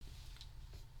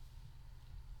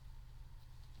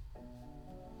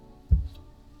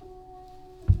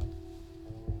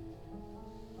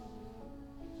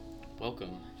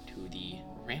welcome to the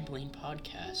Rambling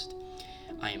Podcast.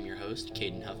 I am your host,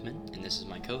 Caden Huffman, and this is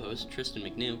my co-host, Triston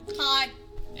McNew. Hi.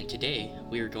 And today,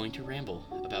 we are going to ramble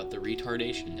about the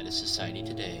retardation that is society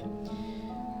today.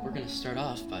 We're going to start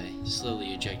off by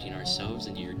slowly ejecting ourselves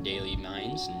into your daily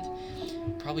minds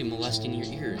and probably molesting your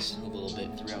ears a little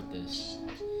bit throughout this.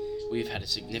 We've had a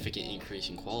significant increase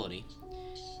in quality,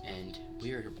 and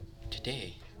we are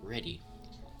today ready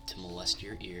to molest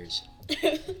your ears.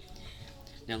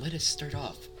 Now let us start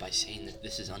off by saying that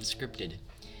this is unscripted,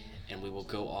 and we will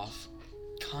go off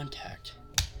contact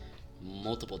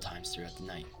multiple times throughout the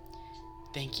night.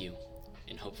 Thank you,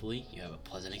 and hopefully you have a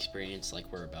pleasant experience like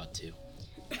we're about to.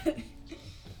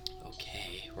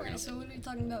 Okay, we're gonna... So what are we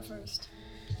talking about first?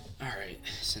 Alright,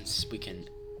 since we can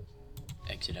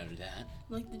exit out of that.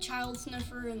 Like the child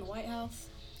sniffer in the White House?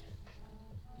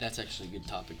 That's actually a good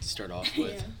topic to start off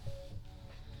with. Yeah.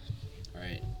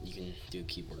 Alright, you can do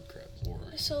keyboard crap, or...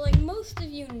 So, like, most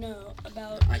of you know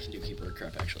about... I can do keyboard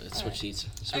crap, actually. Let's switch seats.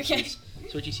 Switch Okay. seats.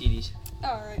 Switchy CDs.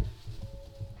 Alright.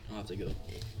 I'll have to go.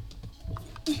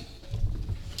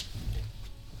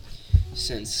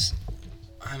 Since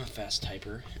I'm a fast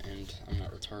typer, and I'm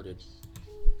not retarded,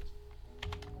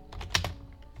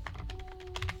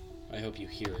 I hope you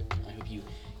hear it. I hope you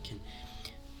can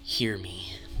hear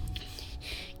me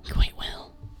quite well.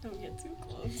 Don't get too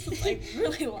close. It's, like,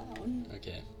 really loud.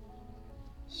 Okay.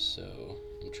 So,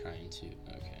 I'm trying to...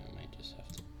 Okay, I might just have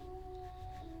to...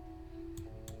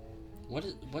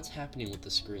 What's happening with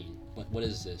the screen? What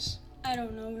is this? I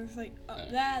don't know. It's like,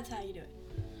 that's how you do it.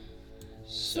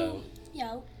 So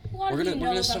yeah, we're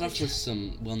gonna start off with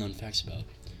some well-known facts about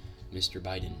Mr.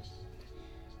 Biden.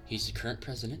 He's the current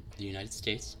president of the United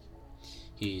States.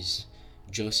 He's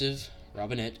Joseph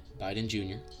Robinette Biden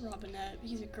Jr. Robinette,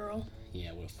 he's a girl.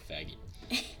 Yeah, what a faggot.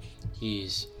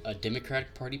 He's a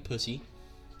Democratic Party pussy.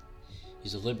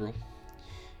 He's a liberal.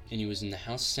 And he was in the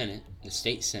House Senate, the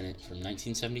State Senate, from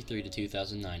 1973 to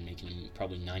 2009, making him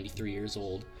probably 93 years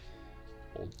old.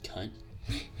 Old cunt.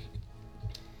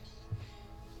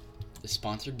 The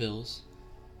sponsored bills.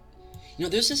 You know,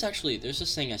 there's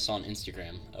this thing I saw on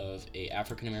Instagram of a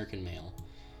African American male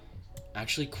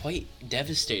actually quite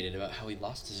devastated about how he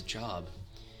lost his job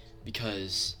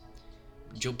because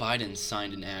Joe Biden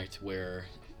signed an act where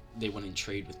they went in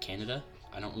trade with Canada.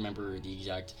 I don't remember the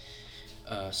exact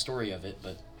story of it,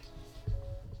 but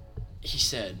he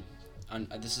said,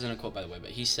 this isn't a quote by the way,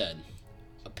 but he said,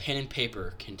 "A pen and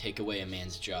paper can take away a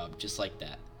man's job just like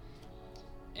that."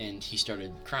 And he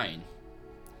started crying.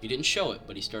 He didn't show it,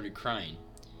 but he started crying.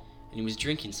 And he was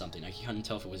drinking something. I couldn't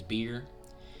tell if it was beer,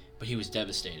 but he was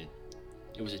devastated.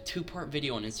 It was a 2-part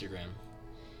video on Instagram,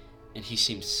 and he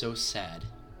seemed so sad.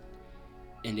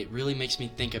 And it really makes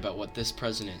me think about what this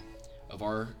president of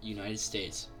our United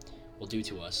States will do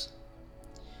to us.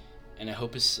 And I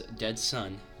hope his dead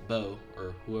son, Bo,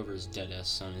 or whoever his dead-ass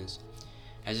son is,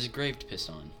 has his grave pissed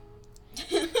on.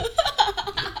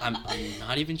 I'm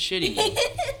not even shitting you.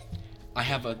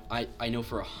 I know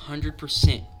for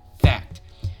 100% fact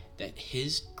that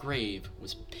his grave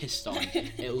was pissed on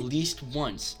at least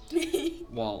once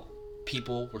while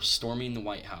people were storming the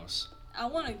White House. I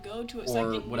want to go to a or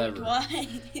second whatever. Why?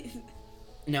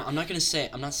 Now, I'm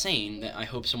not saying that I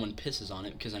hope someone pisses on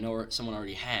it, because I know someone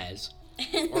already has,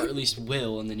 or at least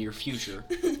will in the near future.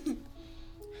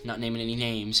 Not naming any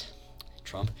names,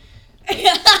 Trump.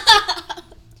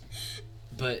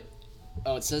 But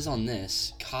it says on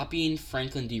this, copying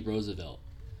Franklin D. Roosevelt.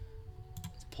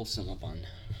 Let's pull some up on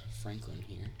Franklin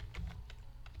here.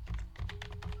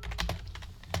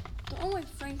 The only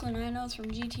Franklin I know is from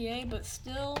GTA, but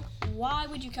still, why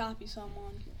would you copy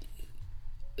someone?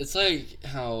 It's like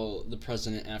how the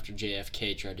president after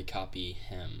JFK tried to copy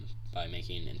him by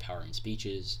making empowering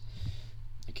speeches.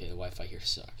 Okay, the Wi-Fi here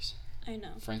sucks. I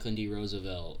know. Franklin D.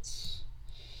 Roosevelt,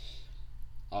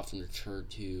 often referred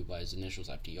to by his initials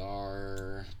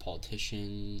FDR,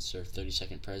 politician, served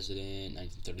 32nd president,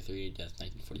 1933, death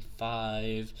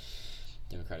 1945,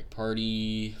 Democratic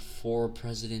Party,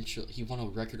 he won a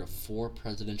record of 4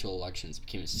 presidential elections,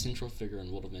 became a central figure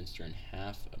in world events during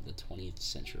half of the 20th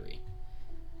century.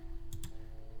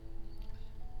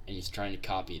 And he's trying to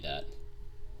copy that.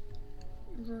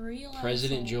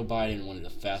 President Joe Biden wanted a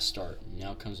fast start.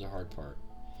 Now comes the hard part.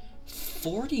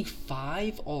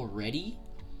 45 already?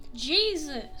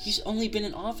 Jesus! He's only been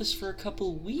in office for a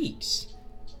couple weeks.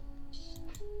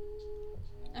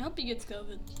 I hope he gets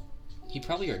COVID. He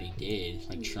probably already did.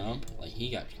 Like Trump, like he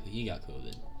got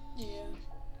COVID. Yeah.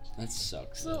 That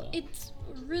sucks. So though. It's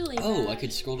really bad. Oh, I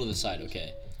could scroll to the side.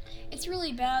 Okay. It's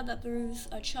really bad that there's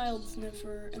a child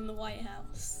sniffer in the White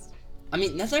House. I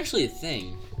mean, that's actually a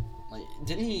thing. Like,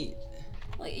 didn't he?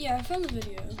 Like, yeah, I found the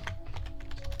video.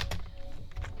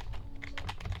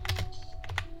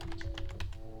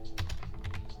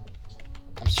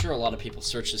 I'm sure a lot of people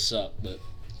search this up, but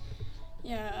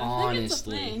Yeah, I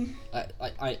honestly, think it's a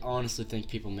thing. I honestly think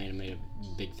people may have made a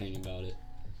big thing about it.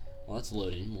 Well, that's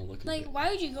loading. We'll look at Like, it.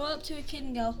 why would you go up to a kid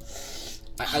and go,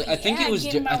 I think yeah, it was.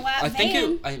 get in my lap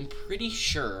van. I'm pretty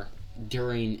sure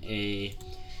during a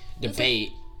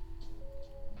debate.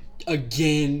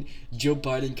 Again, Joe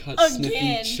Biden caught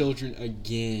sniffing children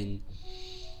again.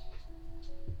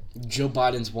 Joe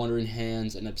Biden's wandering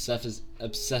hands and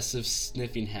obsessive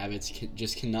sniffing habits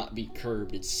just cannot be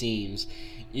curbed, it seems.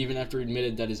 Even after he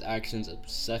admitted that his actions,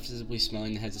 obsessively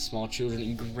smelling the heads of small children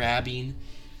and grabbing...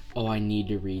 Oh, I need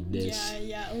to read this.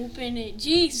 Yeah, open it.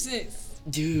 Jesus.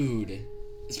 Dude.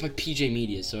 It's by PJ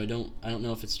Media, so I don't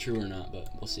know if it's true or not, but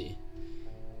we'll see.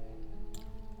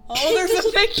 Oh, there's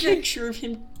a picture of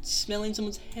him smelling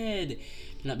someone's head.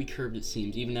 Cannot be curbed, it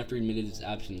seems. Even after he admitted his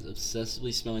actions,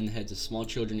 obsessively smelling the heads of small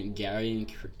children and gagging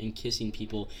and kissing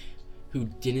people who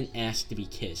didn't ask to be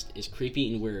kissed is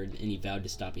creepy and weird, and he vowed to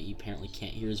stop it. He apparently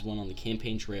can't. Here's one on the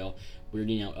campaign trail,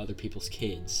 weirding out other people's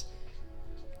kids.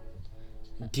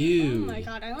 Dude. Oh my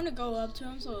god, I want to go up to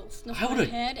him so he'll sniff I my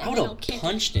head and would then have I'll kick him.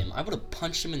 punched him. I would have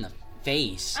punched him in the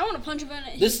face. I want to punch him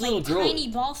in This his little girl, tiny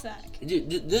ball sack. Dude,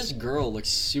 this girl looks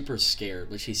super scared,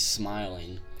 but she's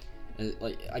smiling.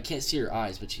 Like, I can't see her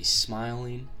eyes, but she's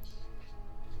smiling.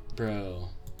 Bro.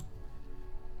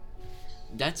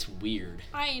 That's weird.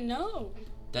 I know.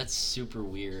 That's super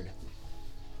weird.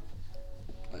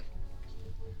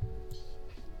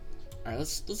 Alright,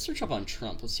 let's search up on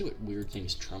Trump. Let's see what weird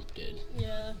things Trump did.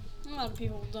 Yeah, a lot of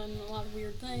people have done a lot of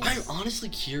weird things. I'm honestly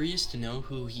curious to know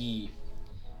who he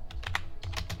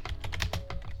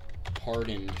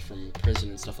pardoned from prison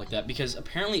and stuff like that, because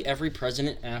apparently every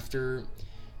president after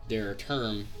their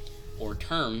term or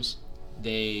terms,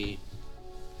 they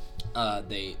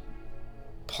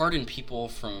pardon people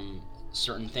from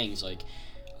certain things. Like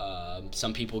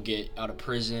some people get out of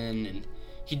prison, and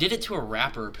he did it to a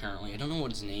rapper apparently. I don't know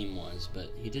what his name was,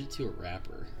 but he did it to a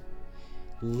rapper.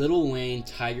 Lil Wayne,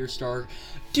 Tiger Star.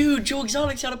 Dude, Joe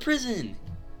Exotic's out of prison.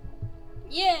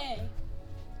 Yay!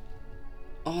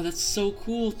 Oh, that's so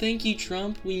cool. Thank you,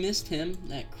 Trump. We missed him.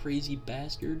 That crazy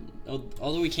bastard.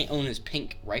 Although we can't own his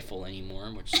pink rifle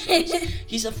anymore, which sucks.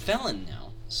 He's a felon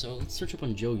now. So let's search up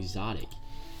on Joe Exotic.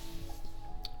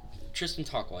 Tristan,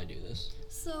 talk while I do this.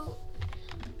 So,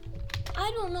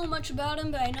 I don't know much about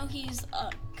him, but I know he's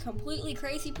a completely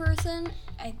crazy person.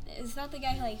 Is that the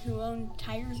guy who owned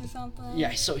tigers or something?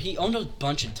 Yeah, so he owned a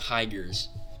bunch of tigers.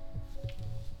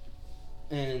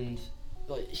 And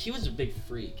he was a big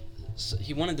freak. So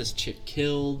he wanted this chick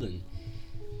killed, and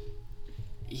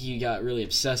he got really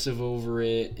obsessive over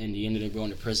it, and he ended up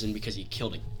going to prison because he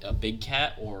killed a big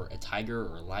cat or a tiger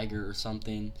or a liger or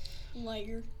something.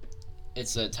 Liger.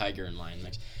 It's a tiger and lion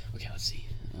mix. Okay, let's see.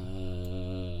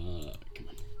 Come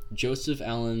on. Joseph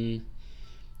Allen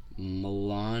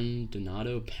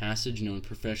Maldonado Passage, known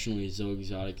professionally as Zoe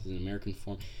Exotic, is an American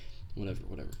form. Whatever.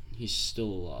 He's still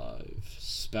alive.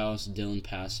 Spouse Dylan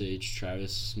Passage,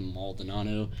 Travis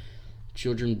Maldonado.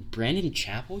 Children Brandon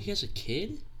Chappell, he has a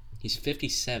kid? He's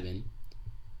 57.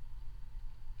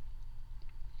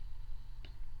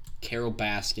 Carol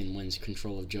Baskin wins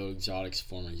control of Joe Exotic's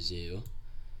former zoo.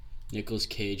 Nicolas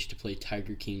Cage to play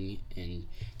Tiger King in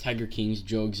Tiger King's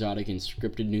Joe Exotic in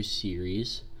scripted new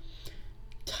series.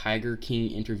 Tiger King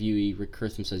interviewee Rick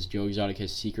Kirtham says Joe Exotic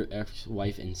has secret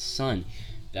ex-wife and son.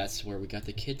 That's where we got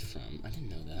the kid from. I didn't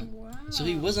know that. Wow. So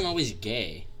he wasn't always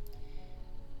gay.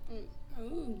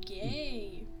 Oh,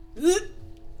 gay.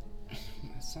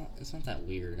 It's not that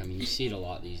weird. I mean, you see it a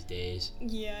lot these days.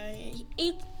 Yeah,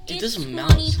 It it's doesn't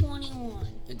matter. 2021.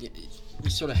 We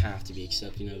sort of have to be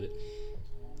accepting of it.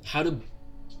 How to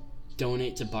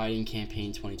donate to Biden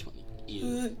campaign 2020.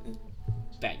 Ew.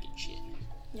 Faggot shit.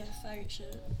 Yeah, faggot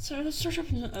shit. So let's search up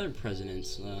some other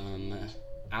presidents.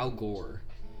 Al Gore.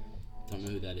 Don't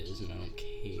know who that is, and I don't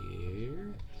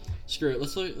care. Screw it.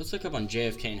 Let's look up on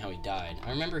JFK and how he died.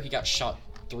 I remember he got shot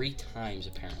 3 times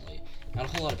apparently. Not a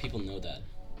whole lot of people know that.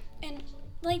 And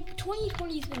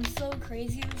 2020's been so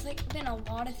crazy. There's been a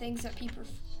lot of things that people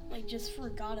just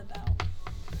forgot about.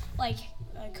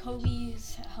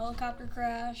 Kobe's helicopter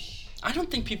crash. I don't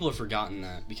think people have forgotten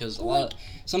that, because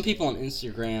some people on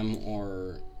Instagram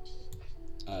or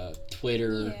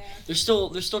Twitter, yeah. they're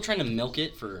still trying to milk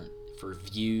it for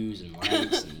views and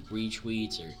likes and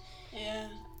retweets. Or Yeah.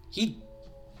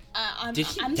 Did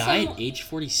he die at age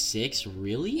 46?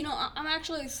 Really? I'm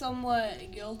actually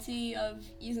somewhat guilty of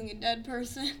using a dead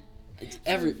person.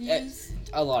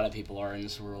 A lot of people are in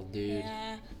this world, dude.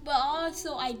 Yeah, but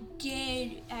also I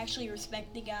did actually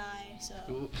respect the guy.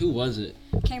 So Who was it?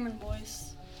 Cameron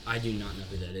Boyce. I do not know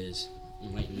who that is.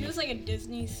 Enlighten me. He was like a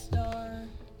Disney star.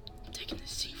 I'm taking the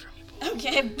seat from you, boy.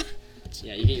 Okay.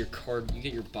 Yeah, you get your card. You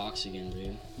get your box again,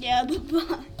 dude. Yeah, the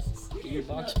box. Get your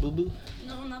box, boo boo.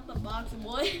 No, not the box,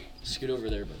 boy. Scoot over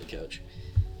there by the couch.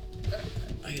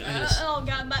 Oh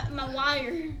god, my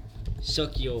wire.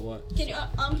 Suck your what? Can you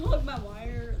unplug my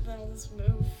wire? Then I'll just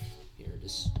move. Here,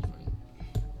 just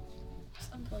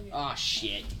Unplug it. oh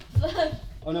shit. Fuck.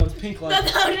 Oh no, it's pink light.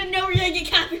 I didn't know we were gonna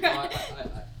get copyright.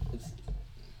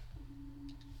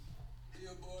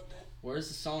 Where's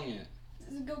the song at?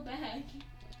 Just go back.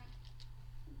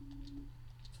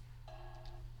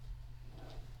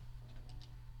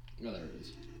 Oh, there it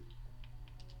is.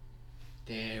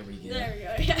 There we go.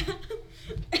 There we go.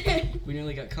 Yeah. We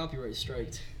nearly got copyright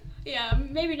striked. Yeah,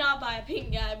 maybe not by a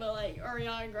pink guy, but like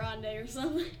Ariana Grande or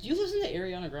something. Do you listen to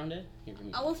Ariana Grande? Here, give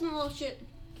me. I listen to a lot of shit.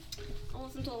 I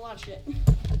listen to a lot of shit.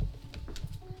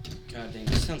 God dang,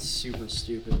 this sounds super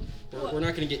stupid. We're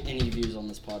not gonna get any views on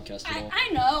this podcast at all. I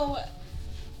know.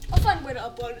 I'll find a way to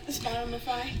upload it to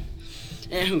Spotify.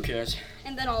 Who cares?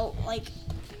 And then I'll like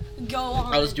go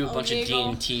on. I'll just do a bunch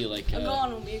Omegle. of DMT like. I'll go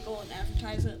on Omegle and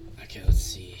advertise it. Okay, let's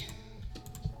see.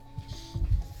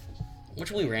 What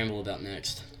should we ramble about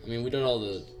next? I mean, we did all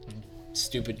the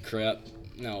stupid crap.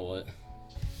 Now what?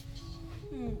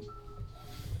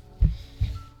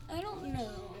 I don't know.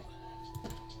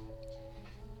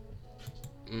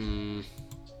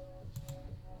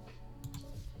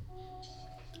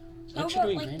 How What should about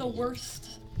we like the ramble?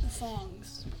 worst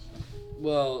songs?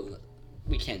 Well,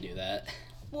 we can't do that.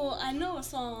 Well, I know a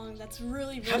song that's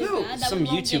really, How really about bad. That some we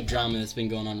won't YouTube get- drama that's been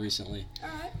going on recently?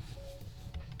 Alright.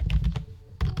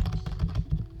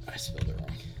 I spelled it wrong.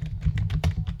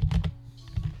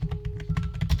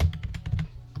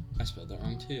 I spelled that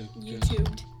wrong too.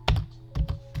 YouTubed.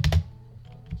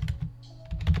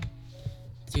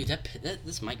 Dude,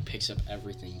 this mic picks up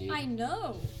everything, dude. I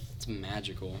know. It's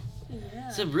magical. Yeah.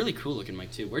 It's a really cool looking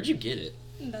mic too. Where'd you get it?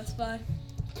 Best Buy.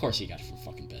 Of course you got it from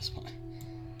fucking Best Buy.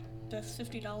 Best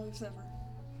 $50 ever.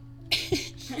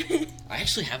 I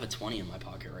actually have a 20 in my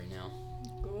pocket right now.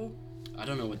 Cool. I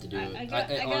don't know what to do with I it. got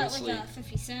Honestly, like a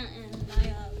 50 cent in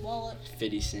my wallet.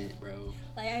 50 cent, bro.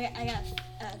 Like I got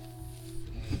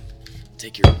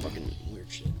Take your fucking weird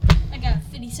shit. I got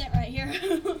 50 cent right here.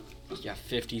 You got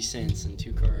 50 cents and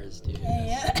 2 cars, dude.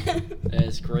 Yeah.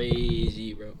 That's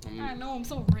crazy, bro. I know, I'm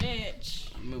so rich.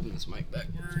 I'm moving this mic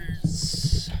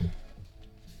backwards.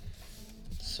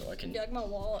 So I can... You like my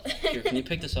wallet. Here, can you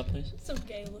pick this up, please? It's so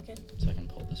gay looking. So I can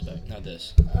pull this back. Now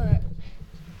this. Alright.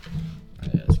 Yeah,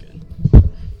 that's good.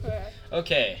 Alright.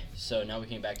 Okay, so now we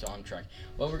can get back to on track.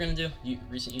 What we're gonna do?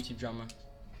 Recent YouTube drama.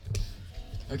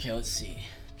 Okay, let's see.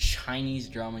 Chinese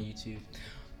drama YouTube.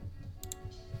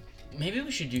 Maybe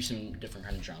we should do some different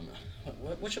kind of drama.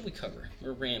 What should we cover?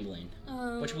 We're rambling.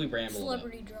 What should we ramble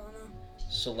Celebrity drama.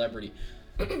 Celebrity.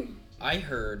 I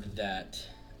heard that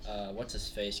what's his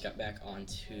face got back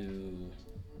onto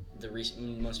the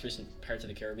most recent Pirates of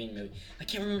the Caribbean movie. I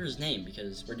can't remember his name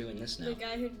because we're doing this now. The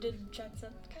guy who did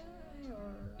Jacksepticeye,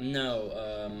 or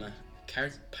No,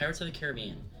 Pirates of the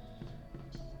Caribbean.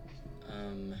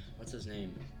 What's his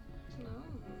name? no?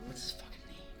 What's his fucking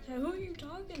name? Who are you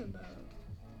talking about?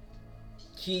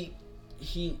 He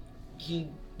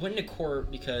went into court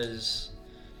because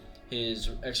his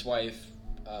ex-wife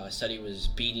said he was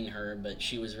beating her, but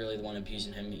she was really the one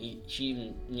abusing him. She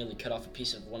even nearly cut off a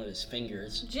piece of one of his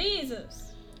fingers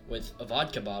Jesus! with a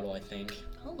vodka bottle, I think.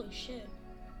 Holy shit!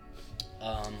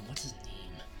 What's his name?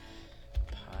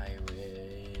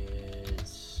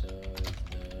 Pirates of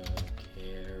the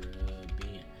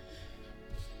Caribbean.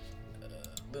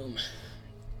 Boom.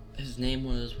 His name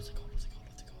was what's it called?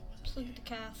 Just look at the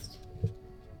cast.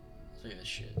 Look at this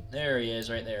shit. There he is,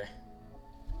 right there.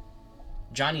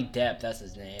 Johnny Depp, that's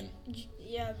his name.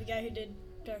 Yeah, the guy who did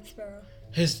Jack Sparrow.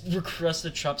 His request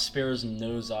to chop Sparrow's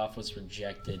nose off was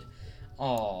rejected.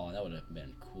 Oh, that would have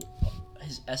been cool.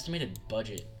 His estimated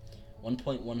budget,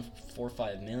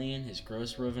 $1.145 million. His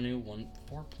gross revenue,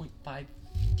 $4.522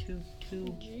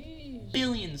 Jeez.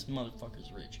 billion. This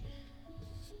motherfucker's rich.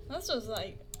 This was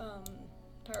like,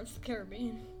 Pirates of the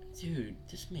Caribbean. Dude,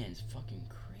 this man's fucking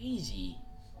crazy.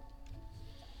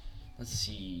 Let's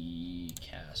see,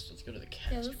 cast. Let's go to the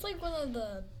cast. Yeah, that's like one of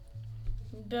the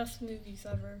best movies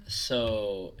ever.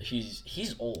 So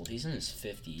he's old. He's in his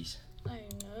 50s. I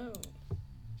know.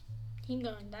 He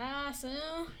gonna die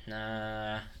soon.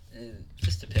 Nah, it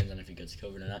just depends on if he gets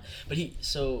COVID or not. But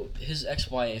his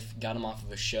ex-wife got him off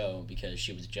of a show because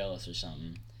she was jealous or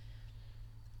something.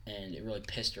 and it really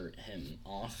pissed him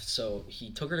off. So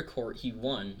he took her to court. He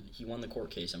won the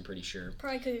court case, I'm pretty sure.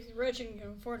 Probably because he's rich and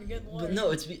can afford a good lawyer. But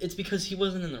no, it's because he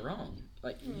wasn't in the wrong.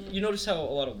 Like, you notice how a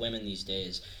lot of women these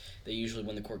days, they usually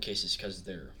win the court cases because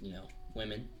they're,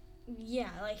 women. Yeah,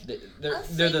 like, I'll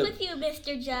sleep with you,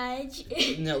 Mr. Judge.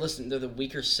 No, listen, they're the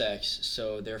weaker sex,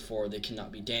 so therefore they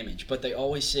cannot be damaged. But they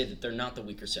always say that they're not the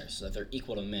weaker sex, so that they're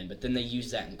equal to men. But then they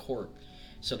use that in court,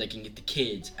 so they can get the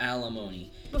kids,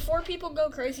 alimony. Before people go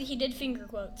crazy, he did finger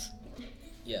quotes.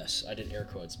 Yes, I did air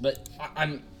quotes. But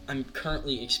I'm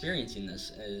currently experiencing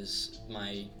this as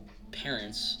my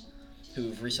parents,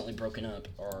 who've recently broken up,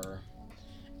 are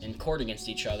in court against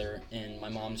each other, and my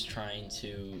mom's trying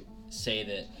to say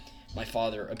that my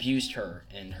father abused her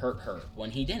and hurt her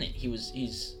when he didn't.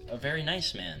 He's a very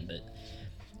nice man, but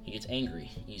he gets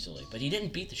angry easily. But he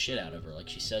didn't beat the shit out of her like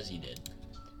she says he did.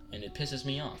 And it pisses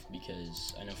me off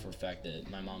because I know for a fact that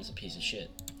my mom's a piece of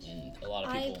shit, and a lot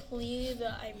of people... I believe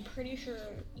I'm pretty sure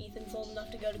Ethan's old enough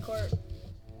to go to court.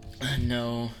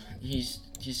 No, he's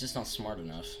just not smart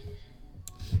enough.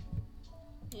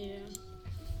 Yeah.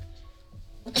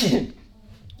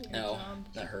 Ow,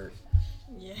 that hurt.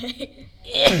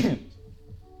 Yeah.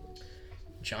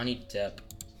 Johnny Depp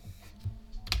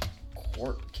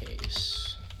court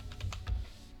case.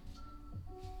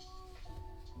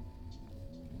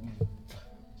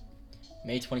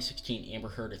 May 2016, Amber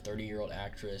Heard, a 30-year-old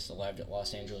actress, arrived at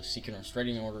Los Angeles seeking a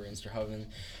restraining order against her husband,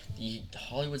 the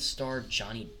Hollywood star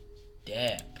Johnny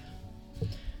Depp.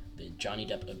 The Johnny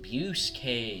Depp abuse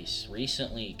case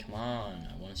recently. Come on,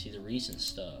 I want to see the recent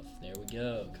stuff. There we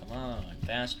go. Come on,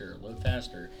 faster, load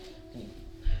faster.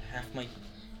 Half my...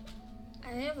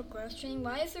 I have a question.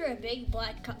 Why is there a big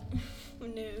black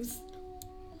news?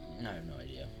 I have no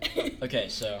idea. Okay,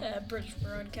 so... British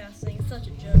broadcasting is such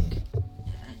a joke.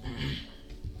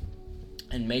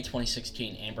 In May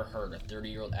 2016, Amber Heard, a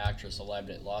 30-year-old actress, arrived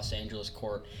at a Los Angeles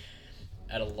court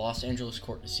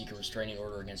to seek a restraining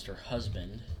order against her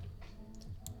husband,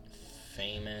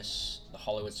 the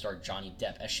Hollywood star Johnny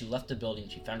Depp. As she left the building,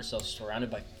 she found herself surrounded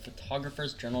by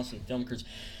photographers, journalists, and film crews.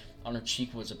 On her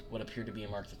cheek was what appeared to be a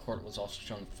mark. The court was also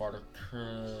shown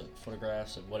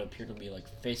photographs of what appeared to be like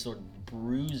facial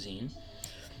bruising.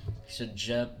 She said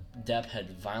Depp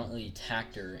had violently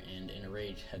attacked her and, in a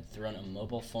rage, had thrown a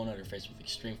mobile phone at her face with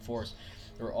extreme force.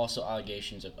 There were also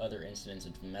allegations of other incidents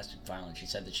of domestic violence. She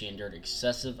said that she endured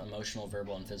excessive emotional,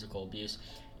 verbal, and physical abuse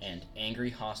and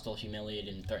angry, hostile,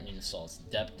 humiliated, and threatening assaults.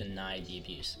 Depp denied the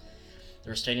abuse.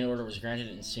 The restraining order was granted,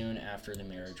 and soon after the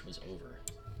marriage was over.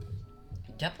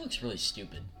 Depp looks really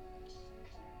stupid.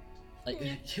 Like,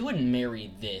 who would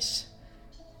marry this?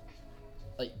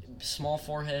 Like, small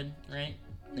forehead, right?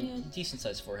 Yeah.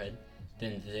 Decent-sized forehead.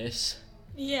 Then this.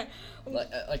 Yeah.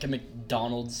 Like a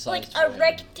McDonald's-sized like forehead. a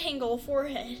rectangle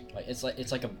forehead. Like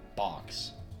it's like a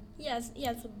box. Yes,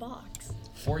 it's a box.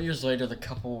 4 years later, the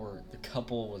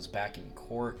couple was back in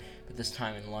court, but this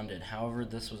time in London. However,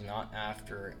 this was not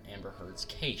after Amber Heard's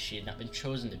case. She had not been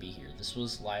chosen to be here. This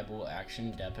was libel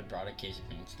action. Depp had brought a case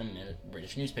against the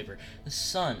British newspaper. The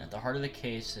Sun. At the heart of the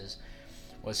case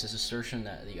was his assertion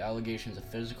that the allegations of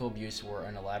physical abuse were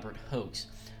an elaborate hoax.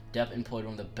 Depp employed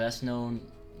one of the best-known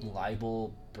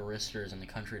libel barristers in the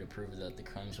country to prove that the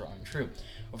crimes were untrue.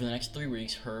 Over the next 3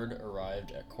 weeks, Heard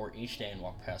arrived at court each day and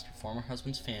walked past her former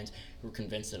husband's fans who were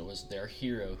convinced that it was their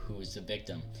hero who was the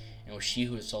victim, and it was she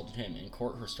who assaulted him. In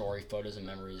court, her story, photos, and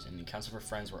memories, and the accounts of her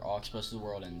friends were all exposed to the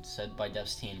world and said by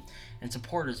Depp's team and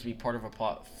supporters to be part of a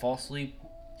plot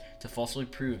to falsely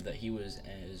prove that he was,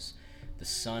 as the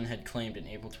Sun had claimed in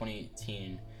April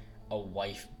 2018, a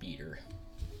wife beater.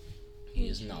 He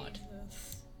is not.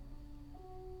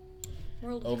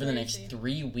 Over the next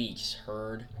 3 weeks,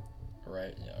 Heard,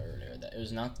 it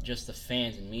was not just the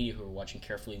fans and media who were watching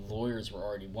carefully. Lawyers were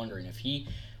already wondering if he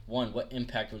won, what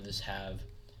impact would this have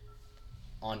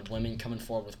on women coming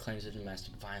forward with claims of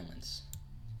domestic violence.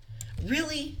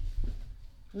 Really?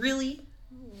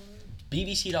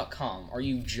 BBC.com, are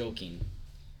you joking?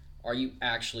 Are you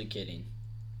actually kidding?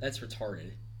 That's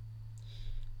retarded.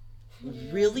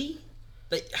 Really?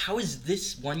 Like, how is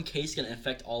this one case going to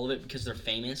affect all of it because they're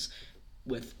famous?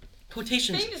 With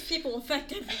quotations famous people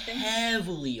affect everything.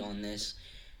 Heavily on this.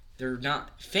 They're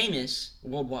not famous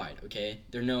worldwide, okay?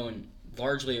 They're known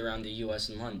largely around the US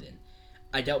and London.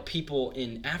 I doubt people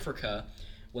in Africa,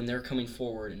 when they're coming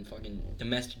forward in fucking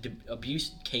domestic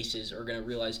abuse cases, are going to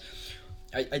realize...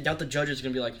 I doubt the judge is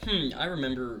going to be like, I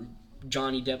remember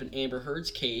Johnny Depp and Amber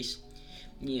Heard's case.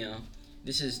 You know,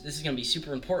 this is going to be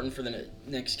super important for the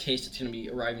next case that's going to be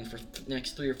arriving for the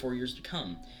next 3 or 4 years to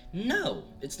come. No,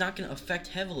 it's not going to affect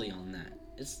heavily on that.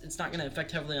 It's not going to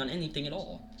affect heavily on anything at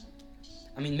all.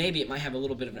 I mean, maybe it might have a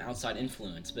little bit of an outside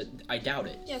influence, but I doubt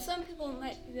it. Yeah, some people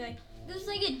might be like, this is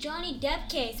like a Johnny Depp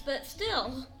case, but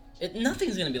still.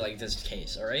 Nothing's gonna be like this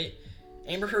case, all right?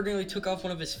 Amber Heard nearly took off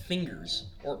one of his fingers,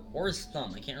 or his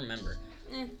thumb. I can't remember.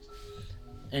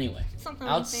 Anyway,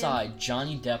 outside,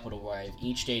 Johnny Depp would arrive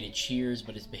each day to cheers,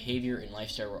 but his behavior and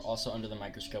lifestyle were also under the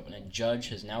microscope, and a judge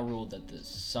has now ruled that the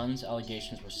son's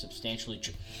allegations were substantially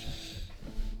true.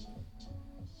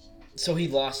 So he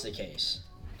lost the case.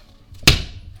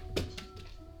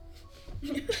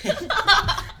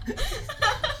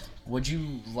 Would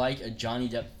you like a Johnny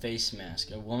Depp face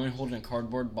mask? A woman holding a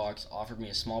cardboard box offered me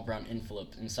a small brown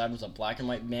envelope. Inside was a black and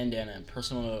white bandana and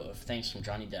personal note of thanks from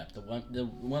Johnny Depp. The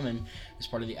woman, as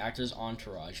part of the actor's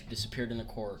entourage, disappeared in the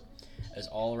court as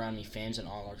all around me fans and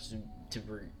onlookers to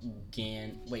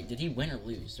begin. Wait, did he win or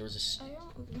lose? There was a. I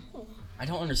don't know. I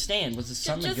don't understand. Was the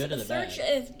son the good or the bad? Just search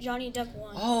if Johnny Depp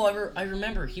won. Oh, I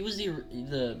remember. He was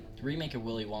the remake of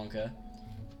Willy Wonka.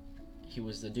 He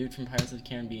was the dude from Pirates of the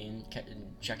Caribbean,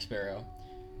 Jack Sparrow,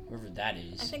 whoever that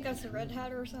is. I think that's the Red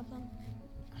Hatter or something.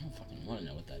 I don't fucking want to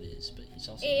know what that is, but he's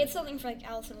also... It's something for like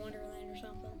Alice in Wonderland or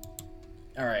something.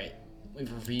 Alright, we've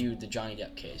reviewed the Johnny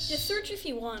Depp case. Just search if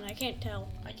you won, I can't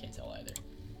tell. I can't tell either.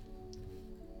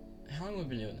 How long have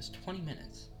we been doing this? 20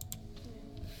 minutes.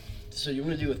 So you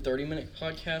want to do a 30-minute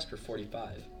podcast or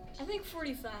 45? I think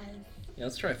 45. Yeah,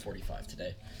 let's try 45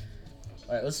 today.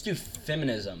 Alright, let's do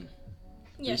feminism.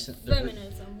 Yes,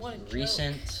 feminism. What a joke.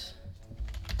 Recent.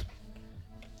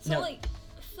 So, like,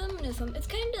 feminism, it's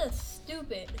kind of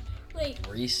stupid. Like,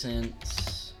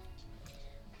 recent.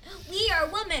 We are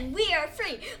women. We are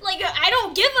free. Like, I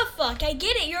don't give a fuck. I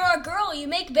get it. You're a girl. You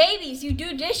make babies. You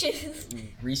do dishes.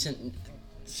 Recent.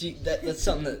 See, that's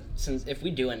something that, since if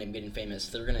we do end up getting famous,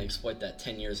 they're going to exploit that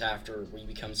 10 years after we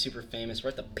become super famous.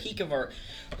 We're at the peak of our,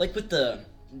 like with the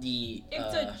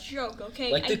it's a joke,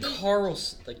 okay? Like the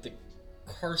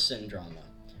Carson drama.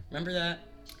 Remember that?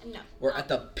 No. We're at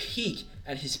the peak,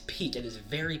 at his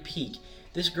very peak.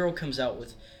 This girl comes out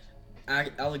with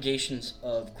allegations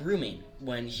of grooming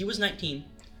when he was 19,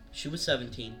 she was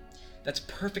 17. That's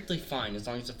perfectly fine as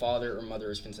long as the father or mother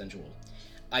is consensual.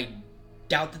 I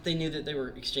doubt that they knew that they were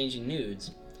exchanging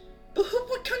nudes. But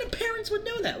what kind of parents would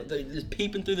know that? Just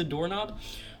peeping through the doorknob?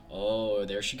 Oh,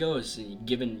 there she goes,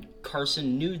 giving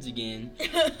Carson nudes again.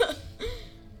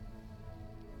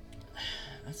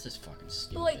 That's just fucking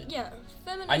stupid. But, like, yeah,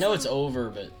 feminism... I know it's over,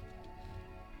 but...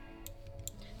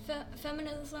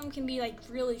 Feminism can be, like,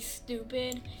 really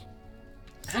stupid.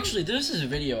 Actually, this is a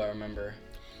video I remember.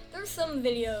 There's some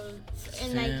videos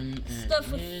and, like, stuff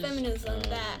with feminism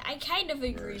that I kind of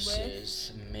agree with.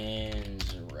 Versus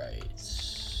men's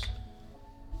rights.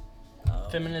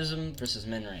 Feminism versus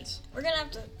men's rights. We're gonna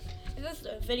have to... If this is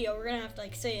a video, we're gonna have to,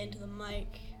 like, say it into the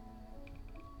mic.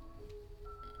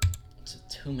 It's a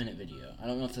 2-minute video. I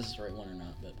don't know if this is the right one or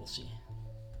not, but we'll see.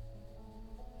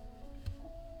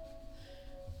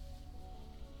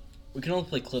 We can only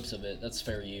play clips of it. That's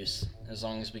fair use, as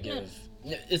long as we give.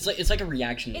 It's like a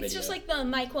reaction video. It's just like the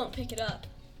mic won't pick it up.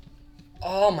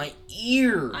 Oh, my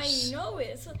ears! I know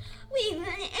it. So,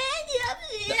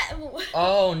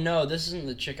 oh no, this isn't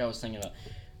the chick I was thinking about.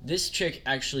 This chick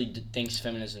actually thinks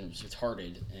feminism is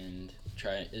retarded and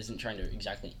isn't trying to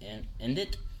exactly end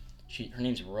it. Her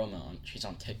name's Roma. She's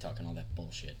on TikTok and all that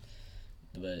bullshit.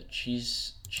 But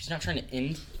she's not trying to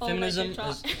end feminism.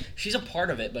 She's a part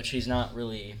of it, but she's not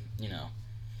really,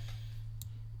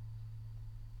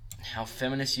 how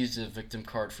feminists use the victim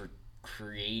card for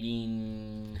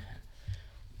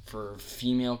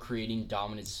female creating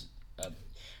dominance.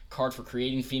 Card for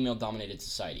creating female-dominated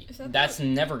society. That's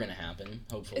never gonna happen.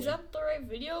 Hopefully. Is that the right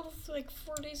video? It's like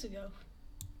 4 days ago.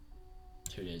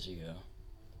 2 days ago.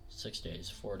 6 days,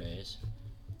 4 days,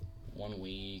 1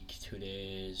 week, 2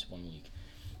 days, 1 week.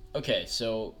 Okay,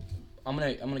 so I'm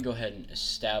gonna go ahead and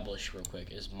establish real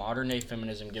quick: is modern day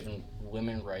feminism giving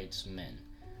women rights men?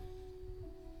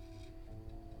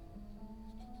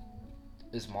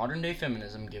 Is modern day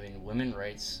feminism giving women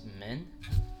rights men?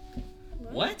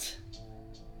 What?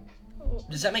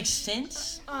 Does that make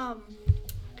sense?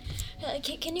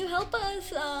 Can you help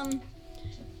us?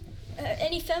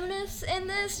 Any feminists in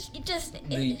this? Just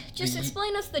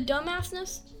explain us the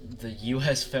dumbassness. The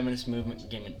U.S. feminist movement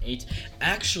became an 8.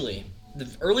 Actually, the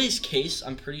earliest case,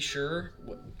 I'm pretty sure.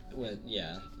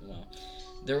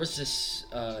 There was this.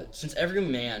 Since every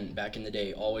man back in the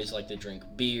day always liked to drink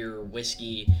beer,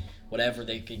 whiskey, whatever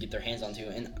they could get their hands onto,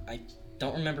 and I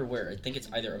don't remember where. I think it's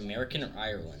either American or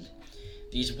Ireland.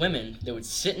 These women, they would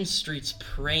sit in streets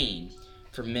praying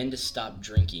for men to stop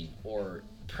drinking or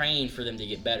praying for them to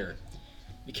get better,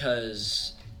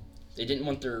 because they didn't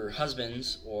want their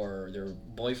husbands or their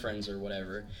boyfriends or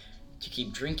whatever to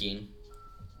keep drinking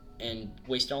and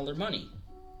waste all their money.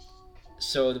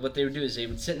 So what they would do is they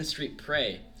would sit in the streets and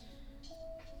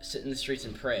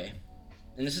pray.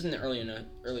 And this isn't the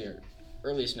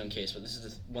earliest known case, but this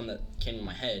is the one that came to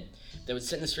my head. They would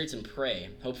sit in the streets and pray,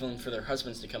 hoping for their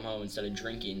husbands to come home instead of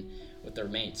drinking with their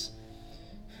mates.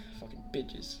 Fucking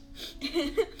bitches.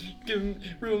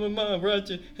 Ruin my mom,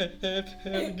 Roger. Have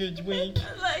a good drink.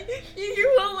 Like,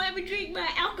 you won't let me drink my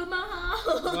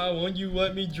alcohol. Why won't you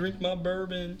let me drink my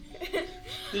bourbon?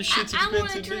 This shit's expensive. I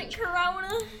want to drink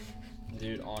Corona.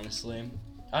 Dude, honestly,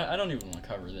 I don't even want to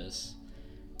cover this.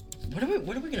 What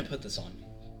are we gonna put this on?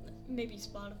 Maybe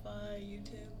Spotify,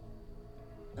 YouTube.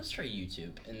 Let's try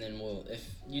YouTube, and then if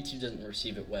YouTube doesn't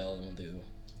receive it well, then we'll do,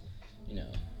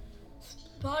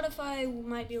 Spotify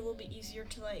might be a little bit easier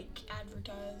to,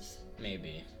 advertise.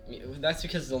 Maybe. That's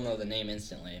because they'll know the name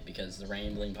instantly, because the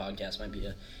Rambling Podcast might be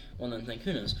a well-known thing.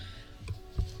 Who knows?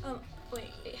 Wait,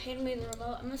 hand me the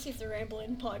remote. I'm gonna see if the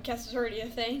Rambling Podcast is already a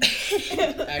thing.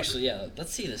 Actually, yeah,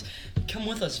 let's see this. Come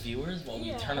with us, viewers, while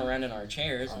we turn around in our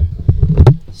chairs Oh.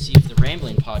 and see if the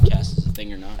Rambling Podcast is a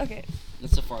thing or not. Okay.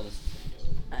 That's the farthest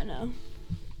thing. I know.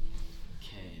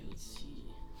 Okay, let's see.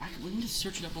 We need to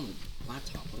search it up on the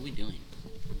laptop. What are we doing?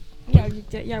 Yeah,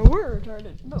 we're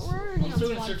retarded, but we're already I'm on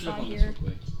still gonna search it up Spotify on this here. real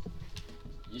quick.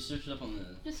 You search it up on the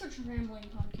Just search Rambling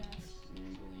Podcast.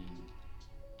 Rambling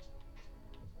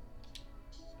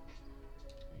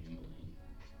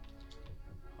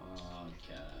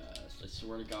Podcast. I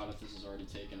swear to God, if this is already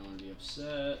taken, I'm gonna be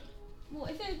upset. Well,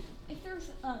 if there's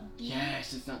a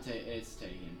Yes, it's not it's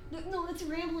taken. No, it's a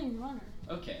Rambling Runner.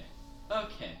 Okay.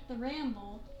 The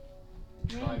Ramble.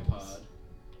 Tripod.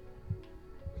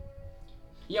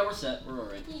 Yeah, we're set. We're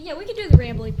alright. Yeah, we can do the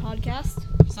Rambling Podcast.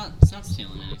 It's not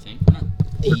stealing anything. We're not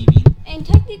thieving. And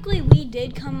technically, we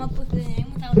did come up with the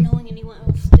name without knowing anyone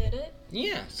else did it.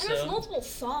 Yeah, And there's so multiple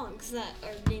songs that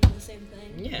are named the same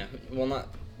thing. yeah, well, not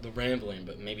the Rambling,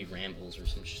 but maybe Rambles or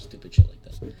some stupid shit like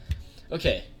that.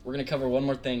 Okay, we're gonna cover one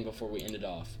more thing before we end it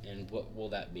off, and what will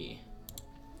that be?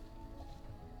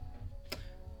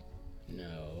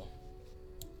 No.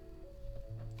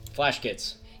 Flash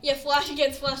Kits. Yeah, Flash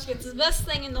Gets the best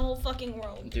thing in the whole fucking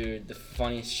world. Dude, the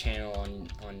funniest channel on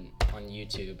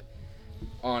YouTube.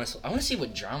 Honestly, I want to see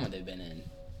what drama they've been in.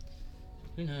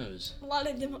 Who knows? A lot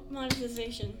of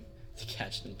demonetization. To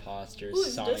Catch Imposters, Ooh,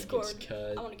 Sonic Discord. Gets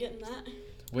Cut. I want to get in that.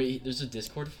 Wait, there's a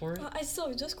Discord for it? I still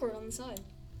have Discord on the side.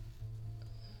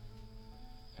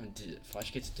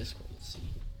 Flash Gets Discord, let's see.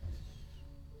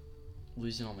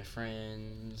 Losing all my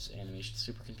friends, animation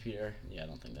supercomputer. Yeah, I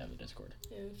don't think they have a Discord.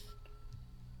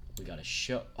 We got a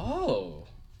show. Oh!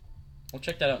 We'll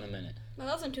check that out in a minute. No,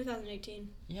 that was in 2018.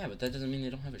 Yeah, but that doesn't mean they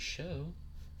don't have a show.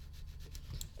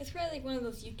 It's probably like one of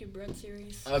those YouTube Red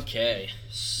series. Okay,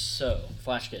 so,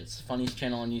 Flash Kids. Funniest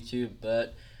channel on YouTube,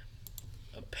 but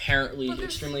apparently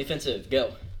extremely offensive.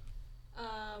 Go.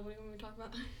 What do you want me to talk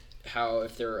about? How,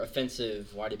 if they're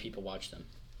offensive, why do people watch them?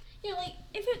 Yeah,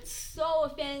 if it's so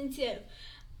offensive.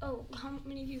 Oh, how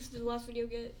many views did the last video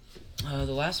get? The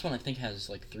last one I think has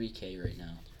like 3K right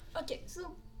now. Okay,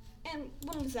 so, and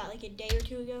when was that, like a day or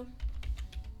two ago?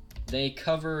 They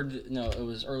covered, no, it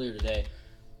was earlier today.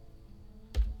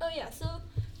 Oh yeah, so...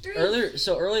 Earlier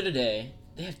today,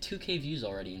 they have 2K views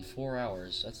already in 4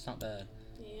 hours. That's not bad.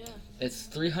 Yeah. It's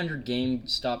 300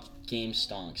 GameStop game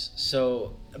stonks.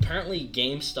 So, apparently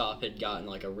GameStop had gotten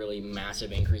like a really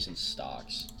massive increase in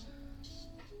stocks.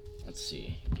 Let's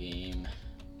see, GameStop.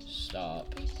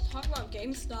 Talk about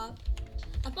GameStop.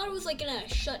 I thought it was like gonna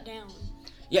shut down.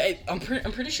 Yeah, I'm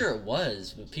pretty sure it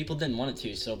was, but people didn't want it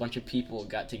to, so a bunch of people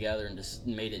got together and just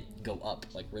made it go up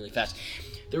like really fast.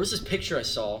 There was this picture I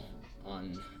saw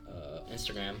on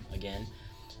Instagram again.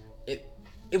 It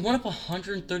went up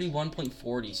 131.40,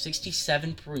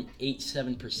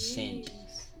 67.87%.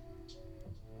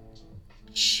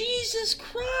 Jesus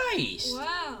Christ!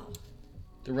 Wow.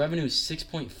 The revenue is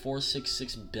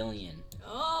 $6.466 billion.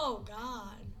 Oh God.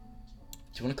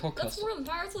 Do you want to call That's more than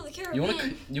Pirates of the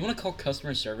Caribbean. You want to call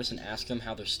customer service and ask them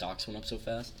how their stocks went up so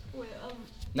fast? Wait,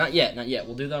 Not yet.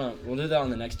 We'll do that on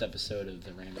the next episode of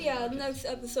the Ramble. Yeah, the next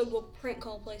episode we'll prank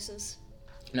call places.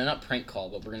 No, not prank call,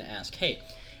 but we're gonna ask, hey,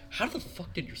 how the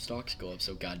fuck did your stocks go up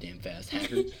so goddamn fast,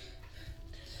 hacker?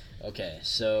 Okay,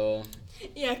 so.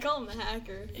 Yeah, call him a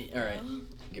hacker. All right,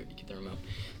 get the remote.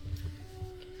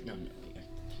 No.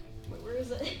 Wait, where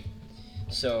is it?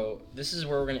 So this is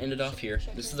where we're gonna end it off here.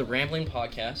 This is the Rambling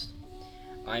Podcast.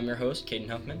 I'm your host, Caden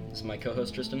Huffman. This is my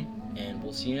co-host Triston, and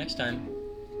we'll see you next time.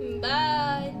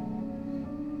 Bye.